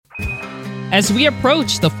As we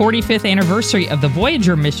approach the 45th anniversary of the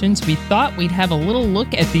Voyager missions, we thought we'd have a little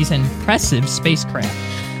look at these impressive spacecraft.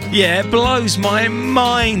 Yeah, it blows my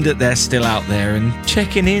mind that they're still out there and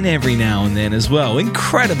checking in every now and then as well.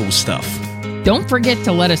 Incredible stuff. Don't forget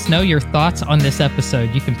to let us know your thoughts on this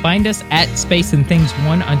episode. You can find us at Space and Things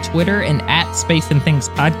 1 on Twitter and at Space and Things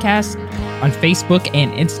Podcast on Facebook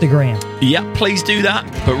and Instagram. Yep, please do that.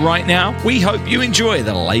 But right now, we hope you enjoy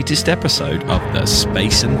the latest episode of the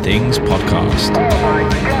Space and Things Podcast. Oh my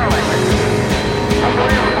God!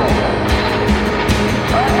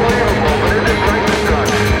 Unbelievable, but is it right to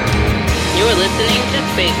done? You're listening to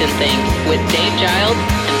Space and Things with Dave Giles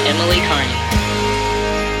and Emily Carney.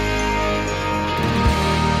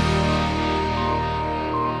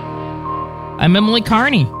 I'm Emily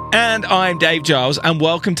Carney. And I'm Dave Giles, and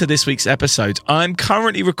welcome to this week's episode. I'm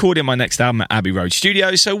currently recording my next album at Abbey Road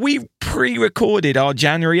Studios, so we pre-recorded our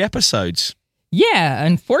January episodes. Yeah,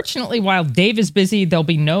 unfortunately, while Dave is busy, there'll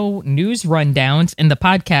be no news rundowns in the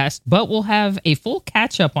podcast, but we'll have a full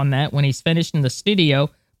catch-up on that when he's finished in the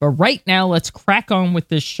studio. But right now, let's crack on with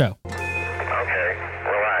this show.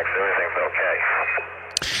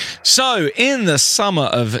 So, in the summer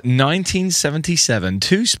of 1977,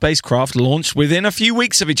 two spacecraft launched within a few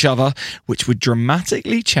weeks of each other, which would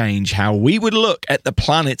dramatically change how we would look at the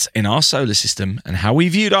planets in our solar system and how we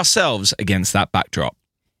viewed ourselves against that backdrop.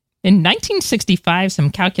 In 1965,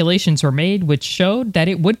 some calculations were made which showed that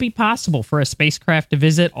it would be possible for a spacecraft to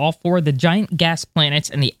visit all four of the giant gas planets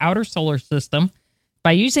in the outer solar system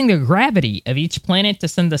by using the gravity of each planet to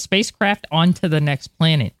send the spacecraft onto the next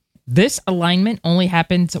planet. This alignment only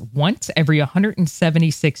happens once every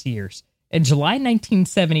 176 years. In July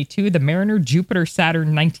 1972, the Mariner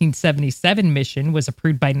Jupiter-Saturn 1977 mission was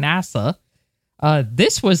approved by NASA.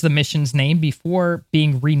 This was the mission's name before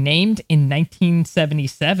being renamed in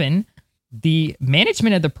 1977. The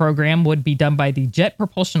management of the program would be done by the Jet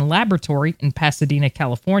Propulsion Laboratory in Pasadena,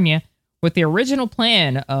 California, with the original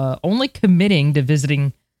plan only committing to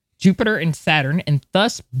visiting Jupiter and Saturn, and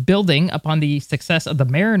thus building upon the success of the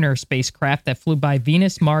Mariner spacecraft that flew by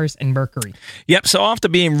Venus, Mars, and Mercury. Yep, so after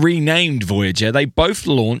being renamed Voyager, they both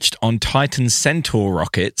launched on Titan Centaur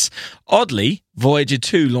rockets. Oddly, Voyager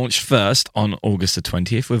 2 launched first on August the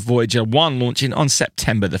 20th, with Voyager 1 launching on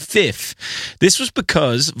September the 5th. This was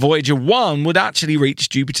because Voyager 1 would actually reach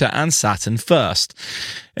Jupiter and Saturn first.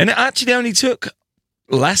 And it actually only took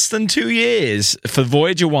less than 2 years for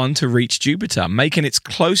Voyager 1 to reach Jupiter, making its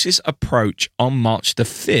closest approach on March the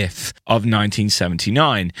 5th of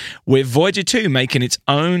 1979, with Voyager 2 making its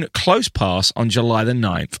own close pass on July the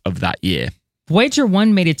 9th of that year. Voyager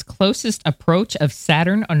 1 made its closest approach of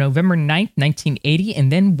Saturn on November 9th, 1980,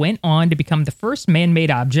 and then went on to become the first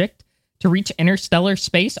man-made object to reach interstellar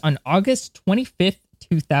space on August 25th,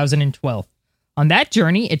 2012. On that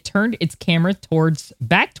journey, it turned its camera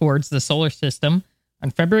back towards the solar system on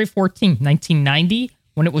February 14, 1990,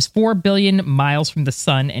 when it was 4 billion miles from the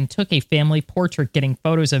sun, and took a family portrait getting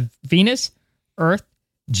photos of Venus, Earth,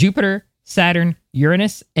 Jupiter, Saturn,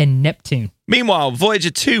 Uranus, and Neptune. Meanwhile,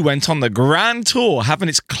 Voyager 2 went on the grand tour, having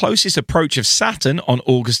its closest approach of Saturn on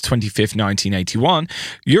August 25th, 1981,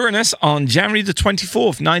 Uranus on January the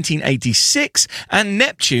 24th, 1986, and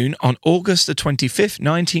Neptune on August the 25th,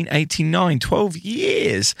 1989, 12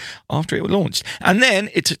 years after it was launched. And then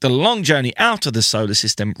it took the long journey out of the solar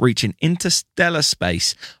system, reaching interstellar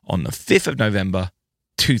space on the 5th of November,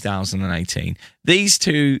 2018. These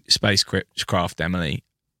two spacecraft, Emily,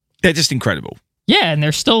 they're just incredible. Yeah, and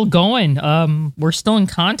they're still going. We're still in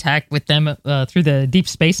contact with them through the Deep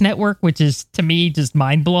Space Network, which is, to me, just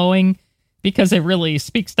mind-blowing because it really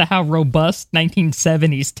speaks to how robust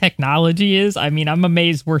 1970s technology is. I mean, I'm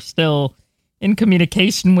amazed we're still in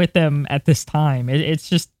communication with them at this time. It's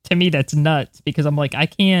just, to me, that's nuts because I'm like, I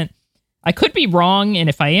could be wrong, and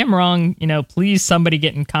if I am wrong, please somebody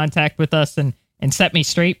get in contact with us and set me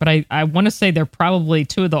straight, but I want to say they're probably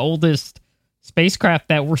two of the oldest spacecraft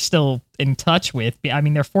that we're still in touch with. I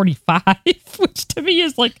mean, they're 45, which to me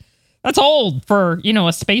is like, that's old for,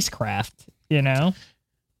 a spacecraft, Yeah,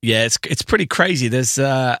 it's pretty crazy. There's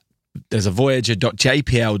a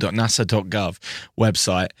voyager.jpl.nasa.gov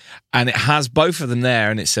website, and it has both of them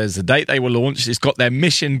there, and it says the date they were launched. It's got their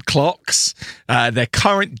mission clocks, their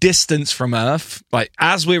current distance from Earth. Like,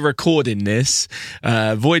 as we're recording this,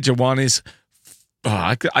 Voyager 1 is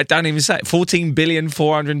I don't even say it.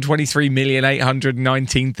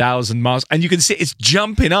 14,423,819,000 miles. And you can see it's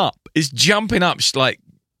jumping up. It's jumping up like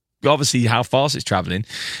obviously how fast it's traveling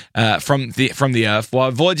from the Earth,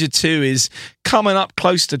 while Voyager 2 is coming up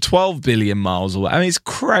close to 12 billion miles away. I mean, it's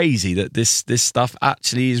crazy that this stuff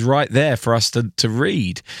actually is right there for us to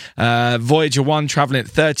read. Voyager 1 traveling at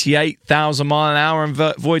 38,000 mile an hour, and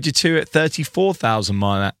Voyager 2 at 34,000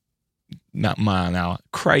 mile an hour.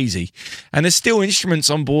 Crazy. And there's still instruments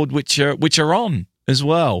on board which are on as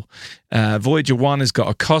well. Voyager 1 has got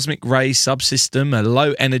a cosmic ray subsystem, a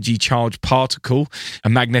low energy charged particle, a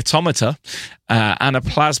magnetometer, and a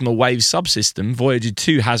plasma wave subsystem. Voyager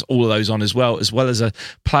 2 has all of those on as well as a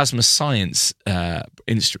plasma science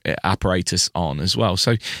apparatus on as well.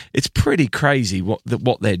 So it's pretty crazy what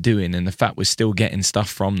they're doing, and the fact we're still getting stuff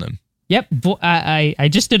from them. Yep. I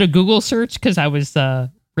just did a Google search because I was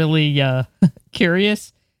really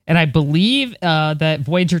curious. And I believe that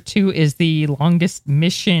Voyager 2 is the longest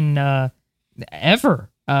mission ever,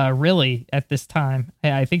 really, at this time.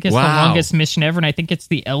 I think it's the longest mission ever, and I think it's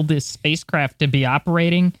the eldest spacecraft to be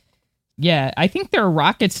operating. Yeah, I think there are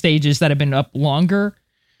rocket stages that have been up longer,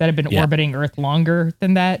 that have been orbiting Earth longer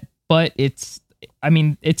than that, but it's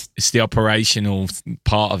the operational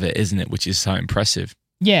part of it, isn't it, which is so impressive.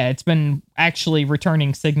 Yeah, it's been actually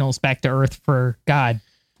returning signals back to Earth for,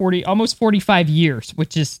 almost 45 years,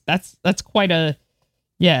 which is that's quite a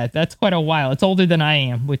while. It's older than I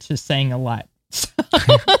am, which is saying a lot.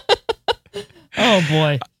 Oh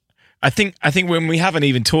boy. I think when we haven't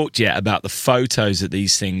even talked yet about the photos that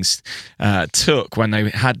these things took when they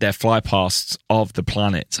had their flypasts of the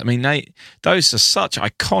planets. I mean, those are such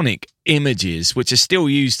iconic images which are still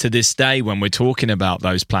used to this day when we're talking about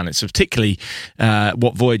those planets, particularly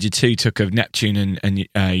what Voyager 2 took of Neptune and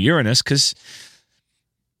Uranus, because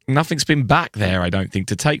nothing's been back there, I don't think,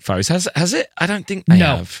 to take photos. Has it? I don't think they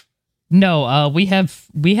have. No, we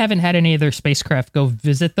haven't had any of their spacecraft go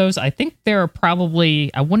visit those. I think there are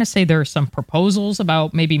probably, I want to say there are some proposals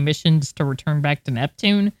about maybe missions to return back to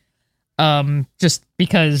Neptune. Just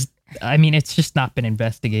because, I mean, it's just not been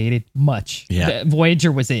investigated much. Yeah.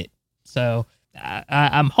 Voyager was it. So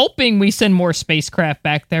I'm hoping we send more spacecraft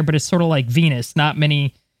back there, but it's sort of like Venus. Not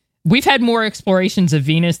many. We've had more explorations of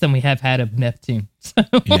Venus than we have had of Neptune. So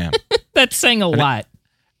that's saying a lot.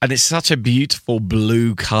 And it's such a beautiful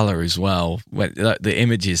blue color as well. When the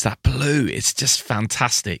images, that blue, it's just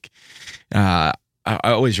fantastic. I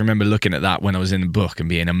always remember looking at that when I was in the book and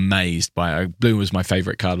being amazed by it. Blue was my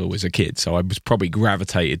favorite color as a kid, so I was probably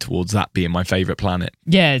gravitated towards that being my favorite planet.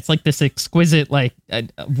 Yeah, it's like this exquisite, like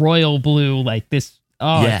royal blue, like this.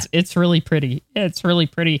 Oh, yeah. It's really pretty. Yeah, it's really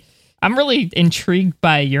pretty. I'm really intrigued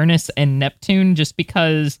by Uranus and Neptune just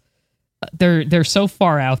because they're so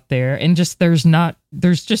far out there, and just there's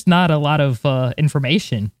just not a lot of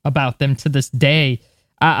information about them to this day.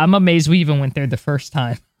 I'm amazed we even went there the first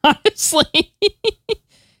time, honestly.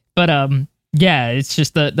 But yeah, it's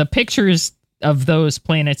just the pictures of those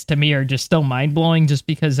planets to me are just still mind blowing, just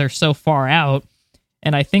because they're so far out.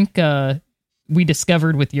 And I think we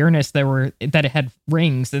discovered with Uranus that it had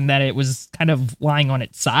rings and that it was kind of lying on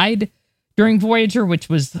its side during Voyager, which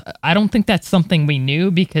was, I don't think that's something we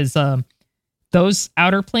knew, because those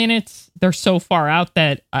outer planets, they're so far out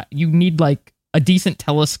that you need like a decent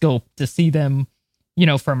telescope to see them,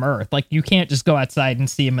 from Earth. Like you can't just go outside and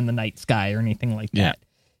see them in the night sky or anything like that.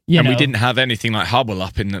 And we didn't have anything like Hubble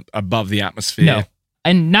up above the atmosphere. No.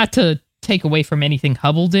 And not to take away from anything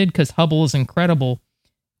Hubble did, because Hubble is incredible.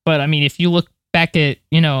 But I mean, if you look back at,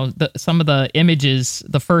 some of the images,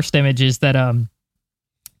 the first images that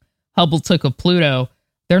Hubble took of Pluto,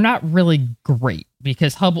 they're not really great,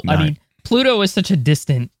 because Hubble, no. I mean, Pluto is such a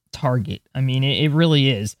distant target. I mean, it really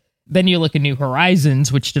is. Then you look at New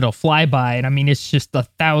Horizons, which did a flyby, and I mean, it's just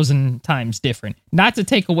 1,000 times different. Not to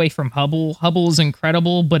take away from Hubble. Hubble is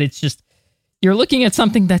incredible, but it's just, you're looking at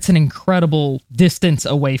something that's an incredible distance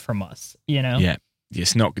away from us, Yeah.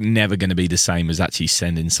 It's never going to be the same as actually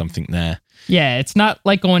sending something there. Yeah, it's not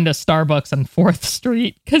like going to Starbucks on 4th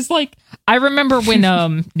Street. Because, I remember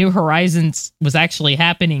when New Horizons was actually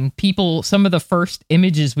happening, some of the first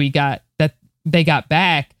images we got that they got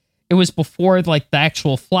back, it was before, the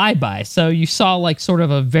actual flyby. So you saw, sort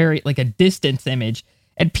of a very, a distance image.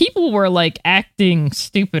 And people were, acting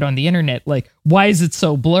stupid on the internet. Why is it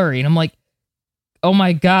so blurry? And I'm like, oh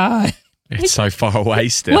my God. It's so far away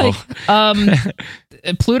still.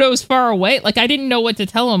 Pluto's far away. I didn't know what to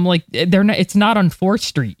tell them. It's not on 4th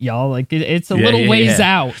Street, y'all. It's a little ways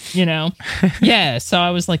out, Yeah. So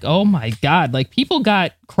I was like, oh my God. People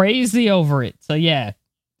got crazy over it. So yeah,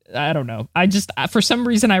 I don't know. For some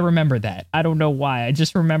reason, I remember that. I don't know why. I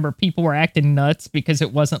just remember people were acting nuts because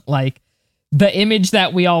it wasn't the image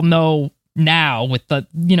that we all know now with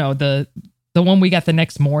the the one we got the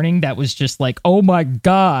next morning that was just like, oh my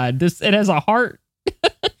God, it has a heart.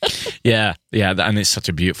 Yeah, and it's such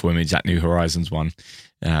a beautiful image, that New Horizons one,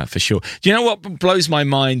 for sure. Do you know what blows my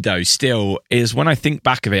mind though? Still, is when I think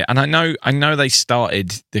back of it, and I know they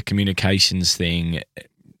started the communications thing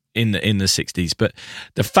in the 60s, but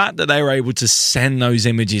the fact that they were able to send those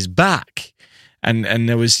images back, and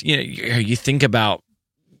there was, you think about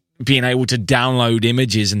being able to download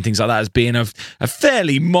images and things like that as being a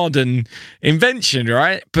fairly modern invention,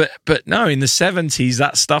 right? But no, in the 70s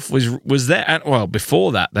that stuff was there. And well,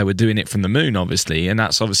 before that they were doing it from the moon, obviously, and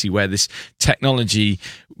that's obviously where this technology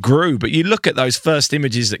grew. But you look at those first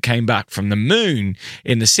images that came back from the moon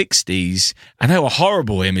in the 60s, and they were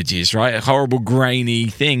horrible images, right? A horrible grainy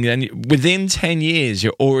thing. And within 10 years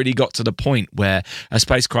you already got to the point where a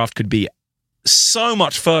spacecraft could be so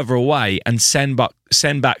much further away and send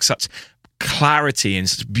back such clarity and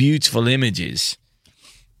such beautiful images.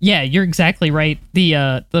 Yeah, you're exactly right.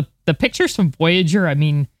 The pictures from Voyager, I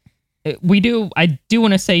mean, I do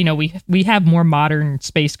want to say, we have more modern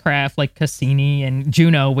spacecraft like Cassini and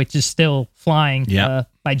Juno, which is still flying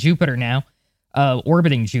by Jupiter now,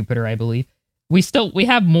 orbiting Jupiter, I believe. We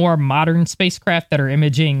have more modern spacecraft that are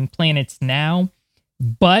imaging planets now,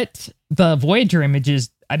 but the Voyager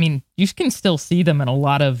images, I mean, you can still see them in a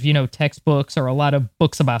lot of, textbooks or a lot of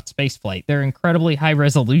books about spaceflight. They're incredibly high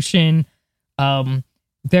resolution. I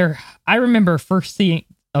remember first seeing,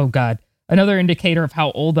 oh God, another indicator of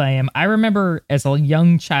how old I am. I remember as a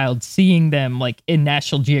young child seeing them like in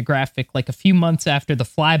National Geographic, like a few months after the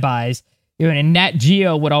flybys, and Nat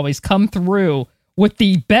Geo would always come through with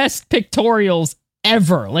the best pictorials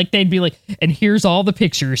ever. Like they'd be like, and here's all the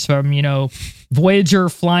pictures from, Voyager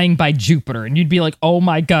flying by Jupiter. And you'd be like, oh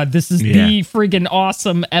my God, this is the friggin'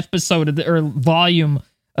 awesome episode or volume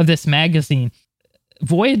of this magazine.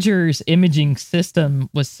 Voyager's imaging system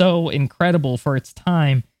was so incredible for its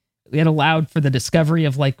time. It allowed for the discovery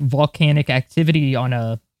of like volcanic activity on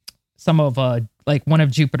one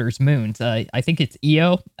of Jupiter's moons. I think it's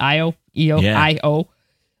Io.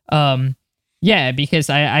 Because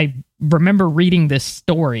I remember reading this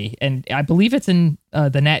story, and I believe it's in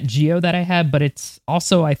the Nat Geo that I have, but it's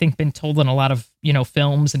also, I think, been told in a lot of,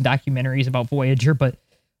 films and documentaries about Voyager. But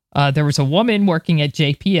there was a woman working at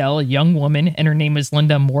JPL, a young woman, and her name was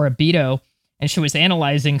Linda Morabito, and she was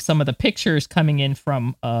analyzing some of the pictures coming in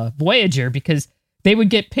from Voyager, because they would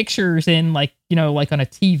get pictures in like on a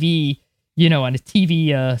TV,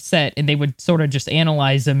 set, and they would sort of just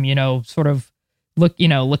analyze them, sort of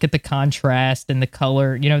look at the contrast and the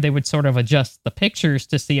color. They would sort of adjust the pictures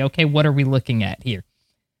to see, okay, what are we looking at here?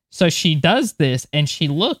 So she does this, and she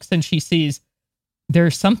looks and she sees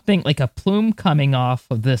there's something like a plume coming off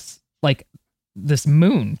of this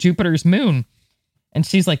moon, Jupiter's moon. And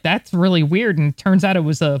she's like, that's really weird. And it turns out it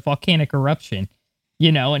was a volcanic eruption,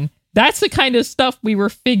 and that's the kind of stuff we were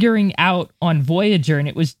figuring out on Voyager.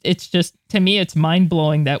 And it's just, to me, it's mind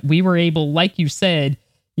blowing that we were able, like you said,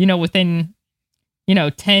 within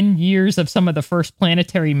 10 years of some of the first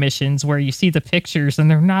planetary missions where you see the pictures and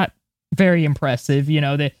they're not very impressive,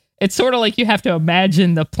 it's sort of like you have to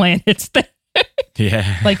imagine the planets there.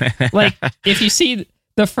 Yeah. like if you see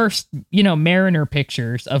the first, Mariner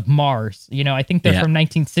pictures of Mars, I think they're from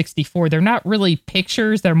 1964. They're not really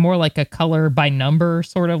pictures. They're more like a color by number,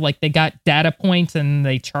 sort of like they got data points and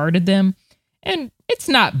they charted them. And it's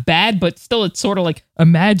not bad, but still it's sort of like,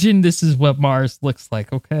 imagine this is what Mars looks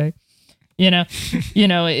like. Okay.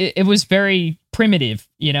 It was very primitive,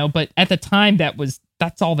 but at the time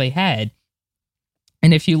that's all they had.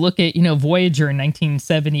 And if you look at, Voyager in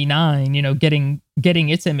 1979, getting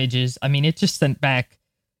its images, I mean, it just sent back,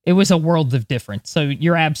 it was a world of difference. So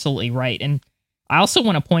you're absolutely right. And I also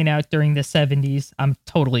want to point out during the 70s, I'm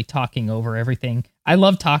totally talking over everything. I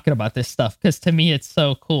love talking about this stuff because to me, it's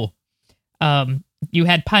so cool. You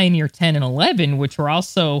had Pioneer 10 and 11, which were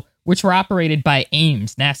operated by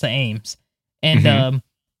Ames, NASA Ames. And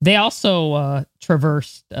they also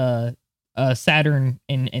traversed Saturn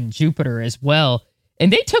and Jupiter as well.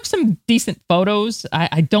 And they took some decent photos.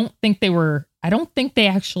 I don't think those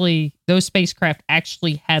spacecraft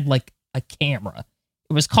actually had like a camera.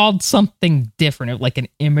 It was called something different, like an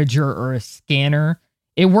imager or a scanner.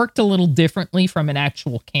 It worked a little differently from an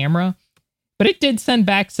actual camera, but it did send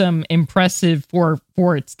back some impressive for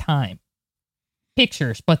its time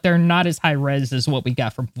pictures, but they're not as high res as what we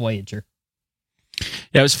got from Voyager.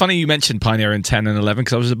 Yeah, it was funny you mentioned Pioneer in 10 and 11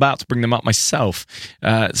 because I was about to bring them up myself.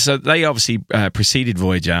 So they obviously preceded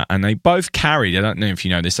Voyager, and they both carried, I don't know if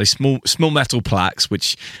you know this, they small metal plaques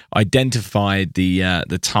which identified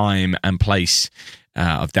the time and place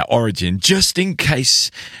of their origin, just in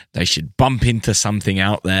case they should bump into something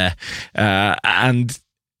out there. And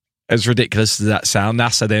as ridiculous as that sounds,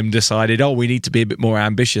 NASA then decided, we need to be a bit more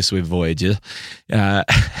ambitious with Voyager.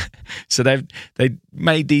 So they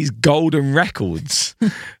made these golden records,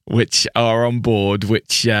 which are on board,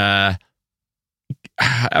 which, I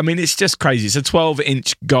mean, it's just crazy. It's a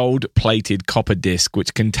 12-inch gold-plated copper disc,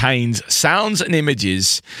 which contains sounds and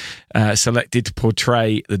images selected to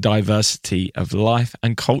portray the diversity of life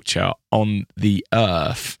and culture on the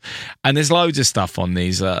Earth. And there's loads of stuff on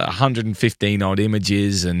these, 115 odd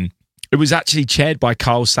images, and it was actually chaired by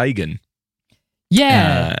Carl Sagan.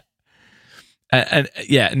 Yeah. And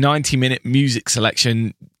 90-minute music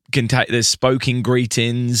selection. There's spoken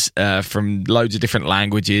greetings from loads of different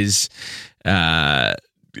languages.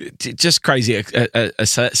 Just crazy. A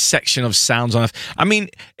section of sounds on Earth. I mean,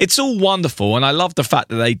 it's all wonderful, and I love the fact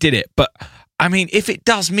that they did it. But I mean, if it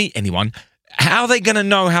does meet anyone, how are they going to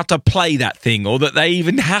know how to play that thing, or that they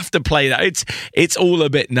even have to play that? It's all a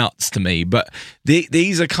bit nuts to me. But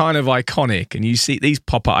these are kind of iconic, and you see these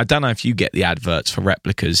pop up. I don't know if you get the adverts for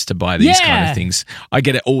replicas to buy these kind of things. I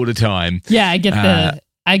get it all the time. Yeah, I get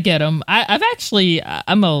them. I've actually,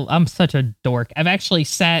 I'm such a dork. I've actually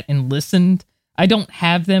sat and listened. I don't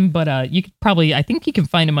have them, but you could probably, I think you can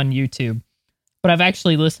find them on YouTube. But I've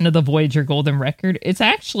actually listened to the Voyager Golden Record. It's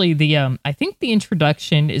actually I think the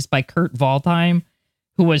introduction is by Kurt Waldheim,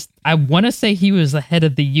 who was, I want to say he was the head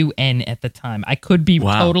of the UN at the time. I could be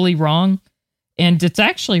totally wrong. And it's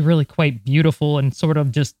actually really quite beautiful, and sort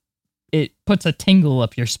of just, it puts a tingle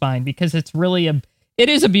up your spine, because it's really it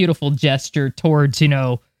is a beautiful gesture towards,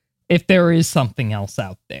 if there is something else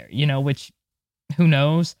out there, which who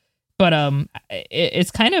knows. But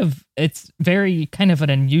it's very kind of an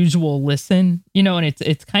unusual listen, and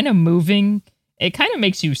it's kind of moving. It kind of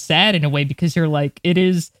makes you sad in a way, because you're like,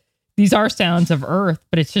 these are sounds of Earth,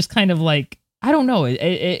 but it's just kind of like, I don't know.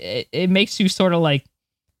 It makes you sort of like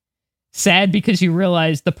sad, because you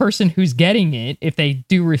realize the person who's getting it, if they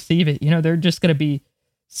do receive it, they're just going to be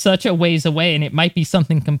such a ways away, and it might be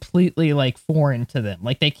something completely like foreign to them.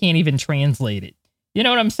 Like they can't even translate it. You know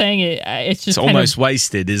what I'm saying? It's just almost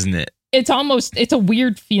wasted, isn't it? It's a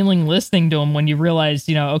weird feeling listening to them when you realize,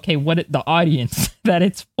 okay, the audience that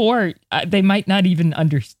it's for, they might not even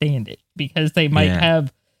understand it, because they might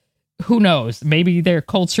have, who knows, maybe their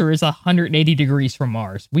culture is 180 degrees from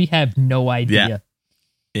ours. We have no idea.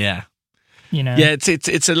 Yeah. Yeah,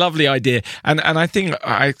 it's a lovely idea. And I think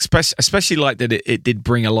I especially like that it did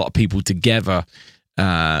bring a lot of people together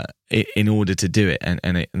in order to do it,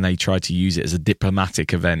 and they tried to use it as a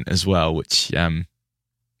diplomatic event as well, which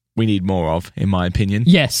we need more of, in my opinion.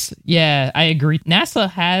 Yes, yeah, I agree. NASA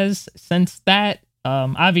has, since that,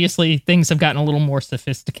 obviously things have gotten a little more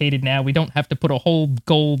sophisticated now. We don't have to put a whole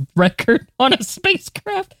gold record on a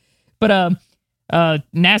spacecraft, but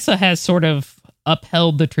NASA has sort of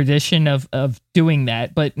upheld the tradition of doing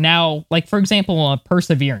that. But now, like for example,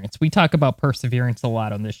 Perseverance. We talk about Perseverance a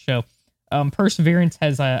lot on this show. Perseverance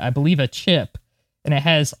has, I believe, a chip, and it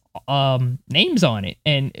has names on it.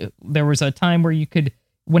 And there was a time where you could,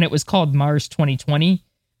 when it was called Mars 2020,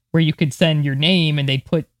 where you could send your name, and they'd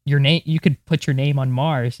put your name. You could put your name on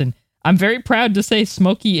Mars, and I'm very proud to say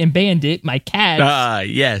Smokey and Bandit, my cats,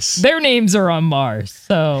 yes, their names are on Mars.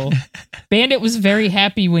 So Bandit was very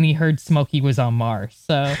happy when he heard Smokey was on Mars.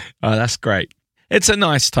 So that's great. It's a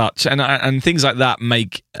nice touch, and things like that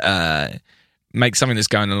make something that's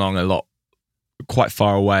going along a lot quite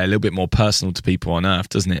far away a little bit more personal to people on Earth,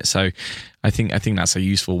 doesn't it? So I think that's a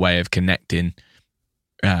useful way of connecting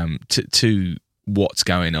to what's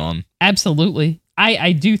going on. Absolutely.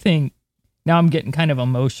 I do think, now I'm getting kind of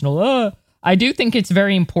emotional. I do think it's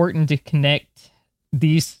very important to connect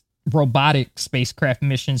these robotic spacecraft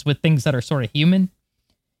missions with things that are sort of human,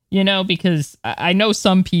 because I know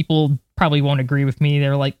some people probably won't agree with me.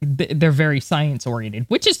 They're like, they're very science oriented,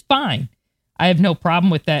 which is fine. I have no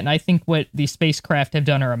problem with that. And I think what these spacecraft have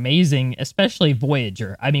done are amazing, especially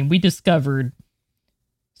Voyager. I mean, we discovered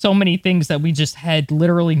so many things that we just had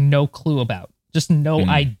literally no clue about, just no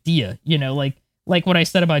idea, like what I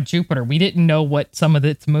said about Jupiter. We didn't know what some of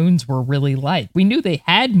its moons were really like. We knew they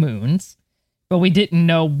had moons, but we didn't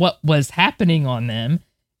know what was happening on them.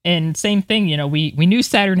 And same thing, we knew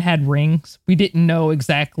Saturn had rings. We didn't know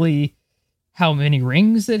exactly how many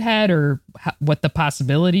rings it had, or what the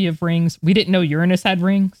possibility of rings. We didn't know Uranus had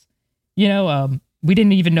rings. We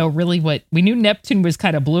didn't even know really we knew Neptune was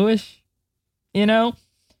kind of bluish,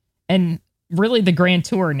 and really the Grand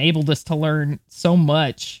Tour enabled us to learn so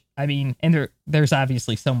much. I mean, and there's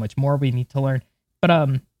obviously so much more we need to learn, but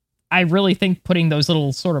I really think putting those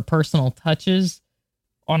little sort of personal touches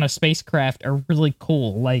on a spacecraft are really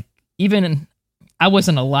cool. Like, even I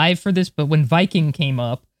wasn't alive for this, but when Viking came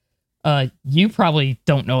up, you probably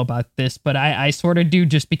don't know about this, but I sort of do,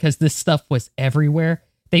 just because this stuff was everywhere.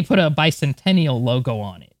 They put a bicentennial logo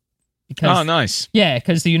on it. Because, Oh, nice. yeah,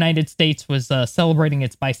 because the United States was celebrating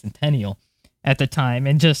its bicentennial at the time,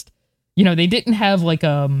 and just, they didn't have like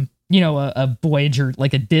a Voyager,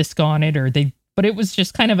 like a disc on it, but it was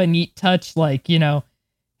just kind of a neat touch, like,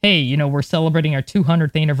 hey, we're celebrating our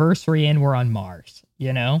 200th anniversary and we're on Mars,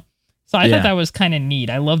 So I thought that was kind of neat.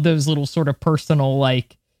 I love those little sort of personal,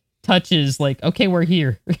 like, touches, like, okay, we're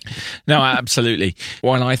here. No, absolutely.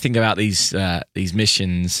 When I think about these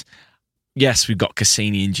missions, yes, we've got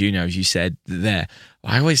Cassini and Juno, as you said there.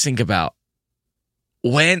 I always think about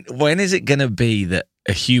when is it going to be that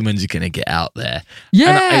a human's going to get out there?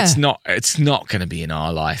 Yeah, and it's not going to be in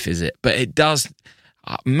our life, is it? But it does.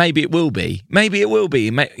 Maybe it will be.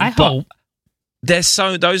 I hope. Those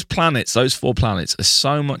 4 planets are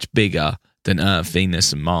so much bigger than Earth,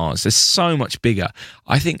 Venus, and Mars. They're so much bigger.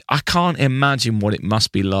 I can't imagine what it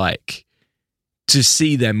must be like to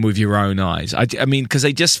see them with your own eyes. I mean, because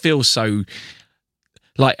they just feel so.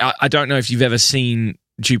 Like, I don't know if you've ever seen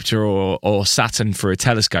Jupiter or Saturn through a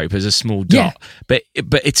telescope as a small dot, but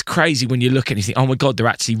it's crazy when you look and you think, oh my god, they're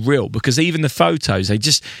actually real, because even the photos, they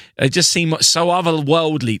just seem so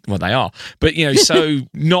otherworldly. Well, they are, but so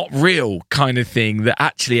not real kind of thing, that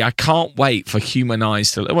actually I can't wait for human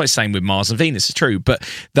eyes to. Well, it's same with Mars and Venus, it's true, but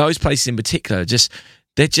those places in particular,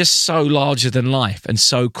 they're just so larger than life and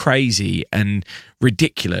so crazy and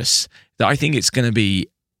ridiculous that I think it's going to be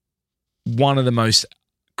one of the most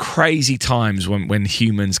crazy times when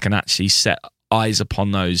humans can actually set eyes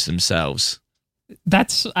upon those themselves.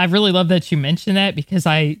 I really love that you mentioned that, because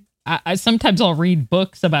I sometimes I'll read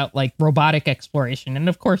books about like robotic exploration, and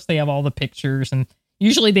of course they have all the pictures, and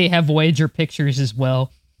usually they have Voyager pictures as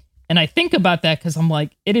well. And I think about that because I'm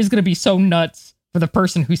like, it is going to be so nuts for the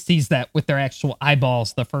person who sees that with their actual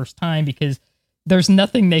eyeballs the first time, because there's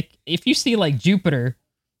nothing if you see like Jupiter,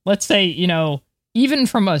 let's say, even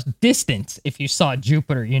from a distance, if you saw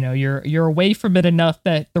Jupiter, you're away from it enough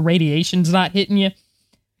that the radiation's not hitting you,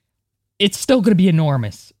 it's still going to be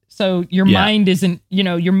enormous. So your mind isn't,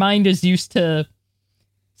 your mind is used to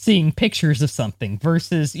seeing pictures of something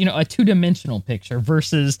versus, a 2-dimensional picture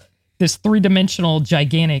versus this 3-dimensional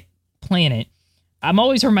gigantic planet. I'm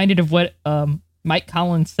always reminded of what Mike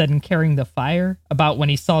Collins said in Carrying the Fire about when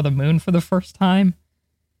he saw the moon for the first time.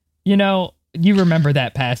 You remember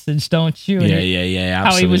that passage, don't you? Yeah, absolutely.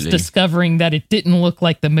 How he was discovering that it didn't look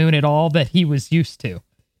like the moon at all that he was used to,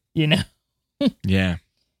 Yeah.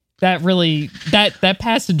 That really, that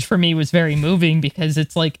passage for me was very moving, because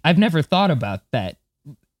it's like, I've never thought about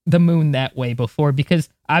the moon that way before, because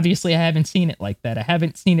obviously I haven't seen it like that. I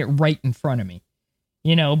haven't seen it right in front of me,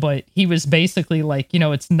 but he was basically like,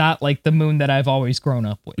 it's not like the moon that I've always grown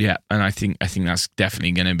up with. Yeah. And I think that's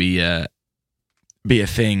definitely going to be a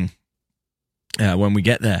thing. When we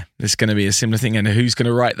get there, it's going to be a similar thing. And who's going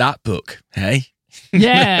to write that book? Hey?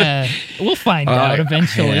 Yeah, we'll find out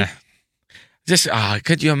eventually. Yeah. Just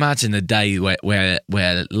could you imagine the day where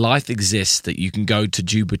life exists, that you can go to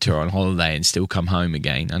Jupiter on holiday and still come home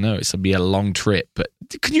again? I know it's going to be a long trip, but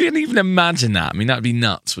can you even imagine that? I mean, that'd be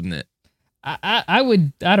nuts, wouldn't it? I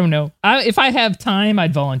would. I don't know. If I have time,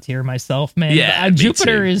 I'd volunteer myself, man. Yeah,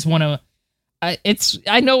 Jupiter is one of. I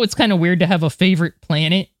know it's kind of weird to have a favorite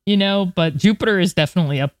planet, but Jupiter is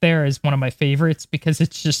definitely up there as one of my favorites, because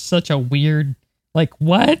it's just such a weird, like,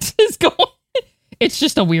 what is going on? It's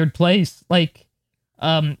just a weird place. Like,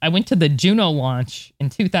 I went to the Juno launch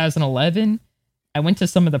in 2011. I went to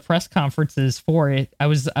some of the press conferences for it. I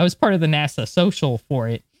was part of the NASA social for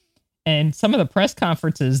it. And some of the press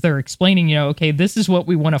conferences, they're explaining, okay, this is what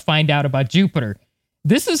we want to find out about Jupiter.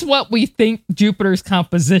 This is what we think Jupiter's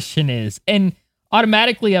composition is. And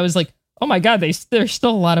automatically I was like, oh my God, there's still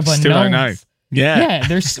a lot of unknowns. Still don't know. Yeah.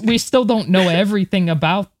 We still don't know everything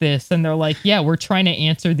about this. And they're like, yeah, we're trying to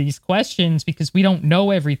answer these questions because we don't know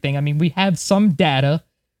everything. I mean, we have some data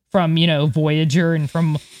from, Voyager and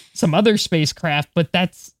from some other spacecraft, but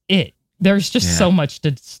that's it. There's just so much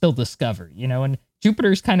to still discover, and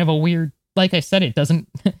Jupiter's kind of a weird, like I said, it doesn't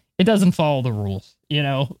follow the rules,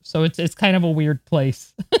 so it's kind of a weird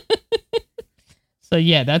place. So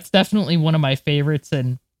yeah, that's definitely one of my favorites.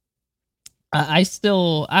 And I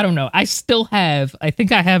don't know. I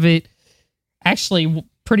think I have it actually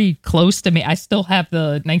pretty close to me. I still have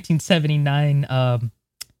the 1979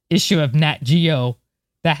 issue of Nat Geo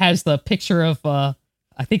that has the picture of, I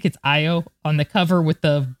think it's Io on the cover with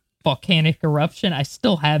the volcanic eruption. I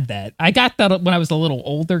still have that. I got that when I was a little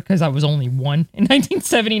older because I was only 1 in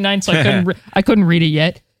 1979, so I couldn't read it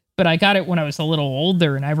yet. But I got it when I was a little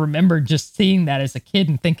older, and I remember just seeing that as a kid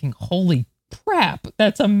and thinking, "Holy crap,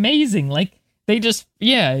 that's amazing!" Like they just,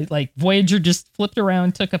 like Voyager just flipped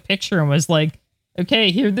around, took a picture, and was like,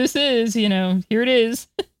 "Okay, here this is. Here it is."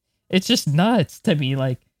 It's just nuts to me.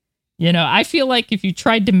 Like, I feel like if you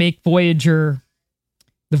tried to make the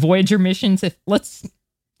Voyager missions, if let's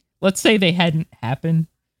say they hadn't happened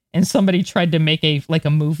and somebody tried to make a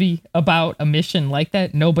movie about a mission like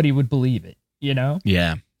that, nobody would believe it,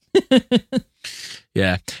 Yeah.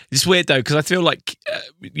 Yeah. It's weird though, because I feel like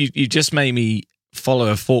you just made me follow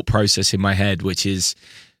a thought process in my head, which is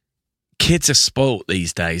kids are spoilt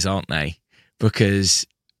these days, aren't they? Because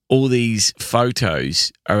all these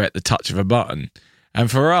photos are at the touch of a button.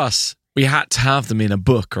 And for us, we had to have them in a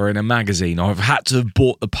book or in a magazine, or had to have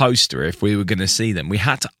bought the poster if we were going to see them. We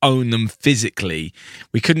had to own them physically.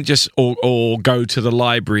 We couldn't just or go to the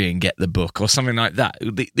library and get the book or something like that.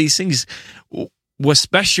 These things were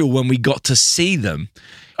special when we got to see them.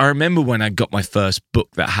 I remember when I got my first book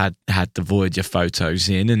that had the Voyager photos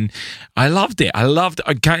in, and I loved it. I loved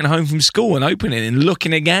getting home from school and opening it and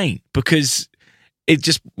looking again because it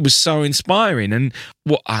just was so inspiring. And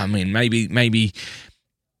maybe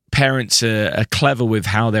parents are clever with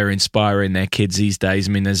how they're inspiring their kids these days.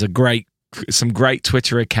 I mean, there's some great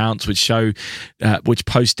Twitter accounts which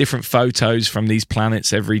post different photos from these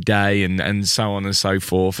planets every day and so on and so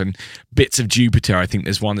forth. And Bits of Jupiter, I think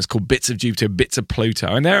there's one that's called Bits of Jupiter, Bits of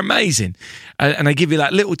Pluto, and they're amazing. And they give you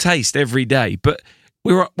that little taste every day. But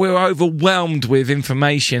we're overwhelmed with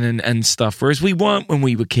information and stuff, whereas we weren't when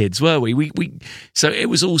we were kids, were we? So it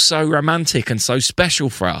was all so romantic and so special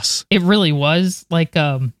for us. It really was. Like,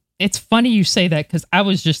 it's funny you say that because I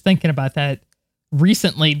was just thinking about that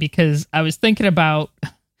recently, because I was thinking about,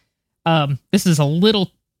 this is a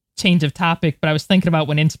little change of topic, but I was thinking about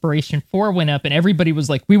when Inspiration 4 went up and everybody was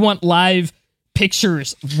like, we want live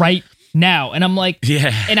pictures right now. And I'm like,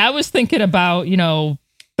 yeah. And I was thinking about,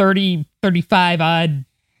 30, 35 odd,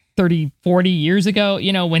 30, 40 years ago,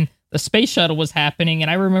 when the space shuttle was happening. And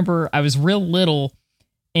I remember I was real little,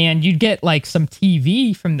 and you'd get like some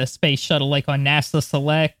TV from the space shuttle, like on NASA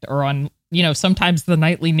Select or on, sometimes the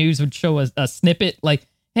nightly news would show a snippet like,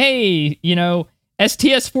 hey,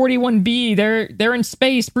 STS-41B, they're in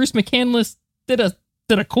space. Bruce McCandless did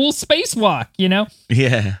a cool spacewalk,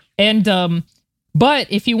 Yeah. And, but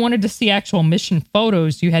if you wanted to see actual mission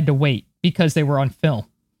photos, you had to wait because they were on film.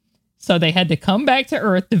 So they had to come back to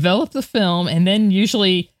Earth, develop the film, and then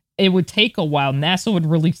usually it would take a while. NASA would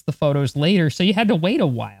release the photos later, so you had to wait a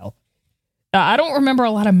while. I don't remember a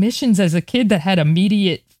lot of missions as a kid that had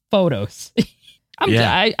immediate photos.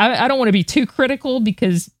 I don't want to be too critical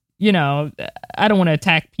because, I don't want to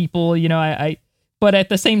attack people, but at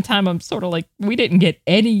the same time, I'm sort of like, we didn't get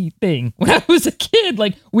anything when I was a kid.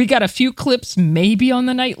 Like, we got a few clips maybe on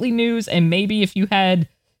the nightly news, and maybe if you had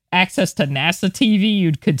access to NASA TV,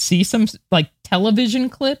 you could see some like television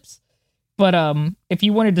clips. But if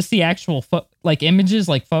you wanted to see actual images,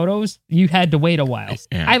 like photos, you had to wait a while.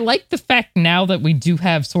 Yeah. I like the fact now that we do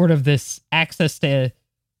have sort of this access to,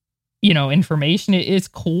 information. It is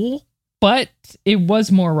cool, but it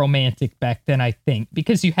was more romantic back then, I think,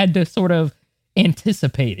 because you had to sort of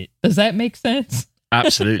anticipate it. Does that make sense?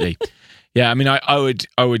 Absolutely. Yeah. I mean, I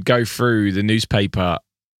would go through the newspaper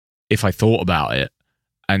if I thought about it.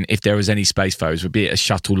 And if there was any space photos, would be it a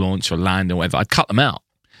shuttle launch or land or whatever, I'd cut them out.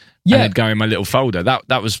 Yeah. And they'd go in my little folder.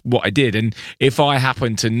 That was what I did. And if I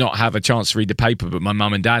happened to not have a chance to read the paper, but my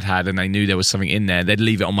mum and dad had, and they knew there was something in there, they'd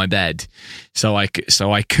leave it on my bed so I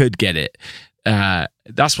could get it.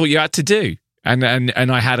 That's what you had to do. And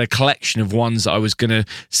I had a collection of ones that I was going to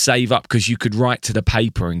save up, because you could write to the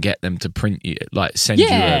paper and get them to print you, send you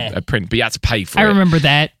a print, but you had to pay for it. I remember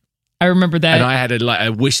that. And I had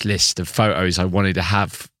a wish list of photos I wanted to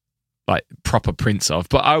have proper prints of,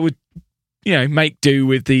 but I would, make do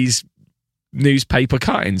with these newspaper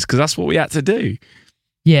cuttings because that's what we had to do.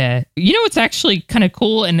 Yeah. It's actually kind of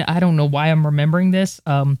cool, and I don't know why I'm remembering this.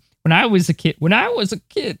 When I was a kid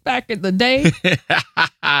back in the day.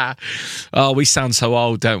 Oh, we sound so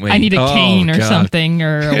old, don't we? I need a cane or something,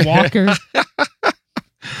 or a walker.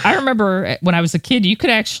 I remember when I was a kid, you could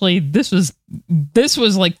actually, this was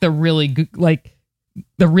like the really good, like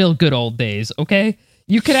the real good old days. Okay.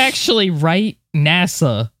 You could actually write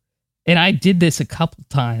NASA, and I did this a couple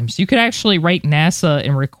times. You could actually write NASA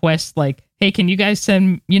and request like, hey, can you guys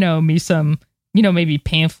send, me some, maybe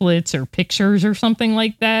pamphlets or pictures or something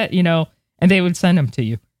like that, and they would send them to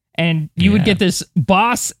you. And you would get this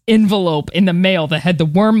Boss envelope in the mail that had the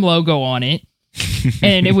worm logo on it.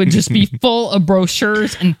 And it would just be full of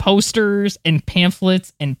brochures and posters and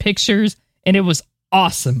pamphlets and pictures, and it was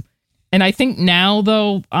awesome. And I think now,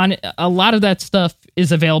 though, on a lot of that stuff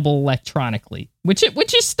is available electronically, which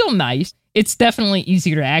is still nice. It's definitely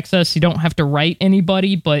easier to access. You don't have to write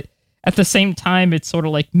anybody, but at the same time, it's sort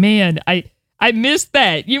of like, man, I missed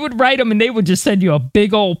that. You would write them and they would just send you a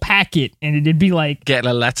big old packet, and it'd be like getting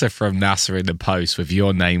a letter from NASA in the post with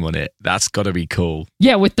your name on it. That's got to be cool.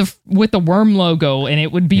 Yeah, with the worm logo, and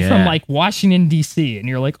it would be from like Washington D.C. and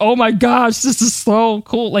you're like, oh my gosh, this is so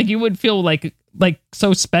cool. Like you would feel like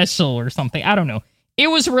so special or something. I don't know. It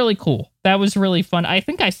was really cool. That was really fun. I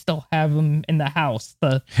think I still have them in the house,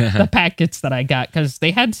 the packets that I got, because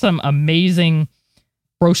they had some amazing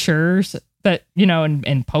brochures that, you know,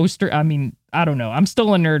 and poster. I mean, I don't know. I'm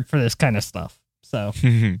still a nerd for this kind of stuff. So,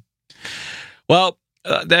 well,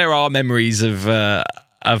 there are memories of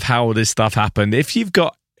how this stuff happened. If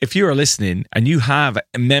you are listening and you have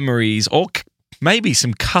memories or maybe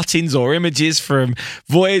some cuttings or images from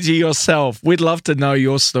Voyager yourself, we'd love to know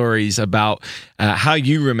your stories about how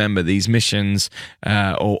you remember these missions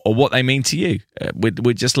or what they mean to you.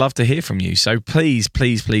 We'd just love to hear from you. So please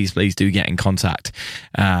do get in contact.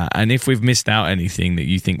 And if we've missed out anything that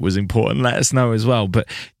you think was important, let us know as well. But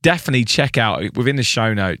definitely check out within the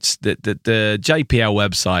show notes that the JPL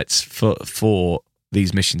websites for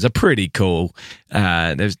these missions are pretty cool.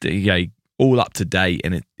 There's all up to date,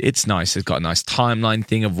 and it's nice. It's got a nice timeline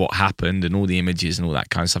thing of what happened and all the images and all that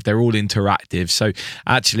kind of stuff. They're all interactive. So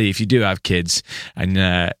actually, if you do have kids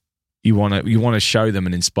and you want to show them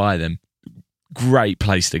and inspire them, great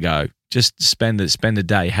place to go. Just spend a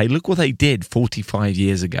day. Hey, look what they did 45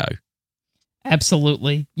 years ago.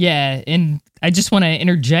 Absolutely. Yeah, and I just want to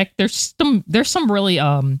interject. There's some really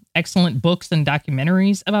excellent books and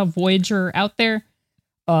documentaries about Voyager out there.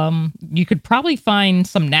 You could probably find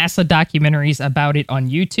some NASA documentaries about it on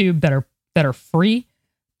YouTube that are free,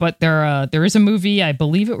 but there is a movie, I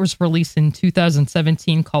believe it was released in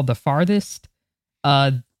 2017, called The Farthest.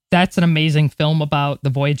 That's an amazing film about the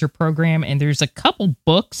Voyager program, and there's a couple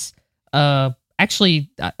books. Actually,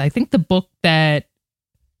 I think the book that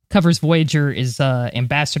covers Voyager is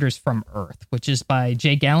Ambassadors from Earth, which is by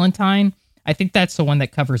Jay Galantine. I think that's the one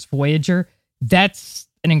that covers Voyager. That's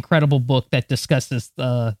an incredible book that discusses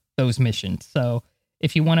those missions. So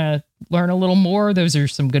if you want to learn a little more, those are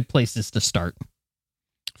some good places to start.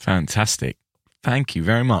 Fantastic. Thank you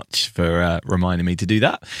very much for reminding me to do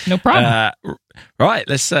that. No problem. Right,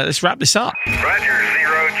 let's wrap this up. Roger,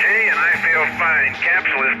 Zero G, and I feel fine.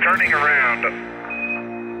 Capsule is turning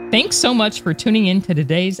around. Thanks so much for tuning in to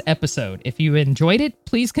today's episode. If you enjoyed it,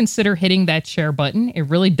 please consider hitting that share button. It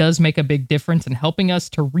really does make a big difference in helping us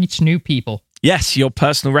to reach new people. Yes, your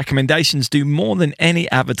personal recommendations do more than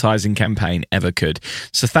any advertising campaign ever could.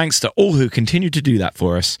 So thanks to all who continue to do that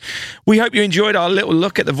for us. We hope you enjoyed our little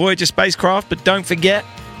look at the Voyager spacecraft, but don't forget,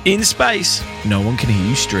 in space, no one can hear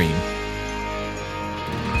you stream.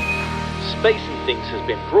 Space and Things has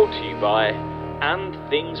been brought to you by And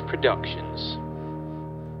Things Productions.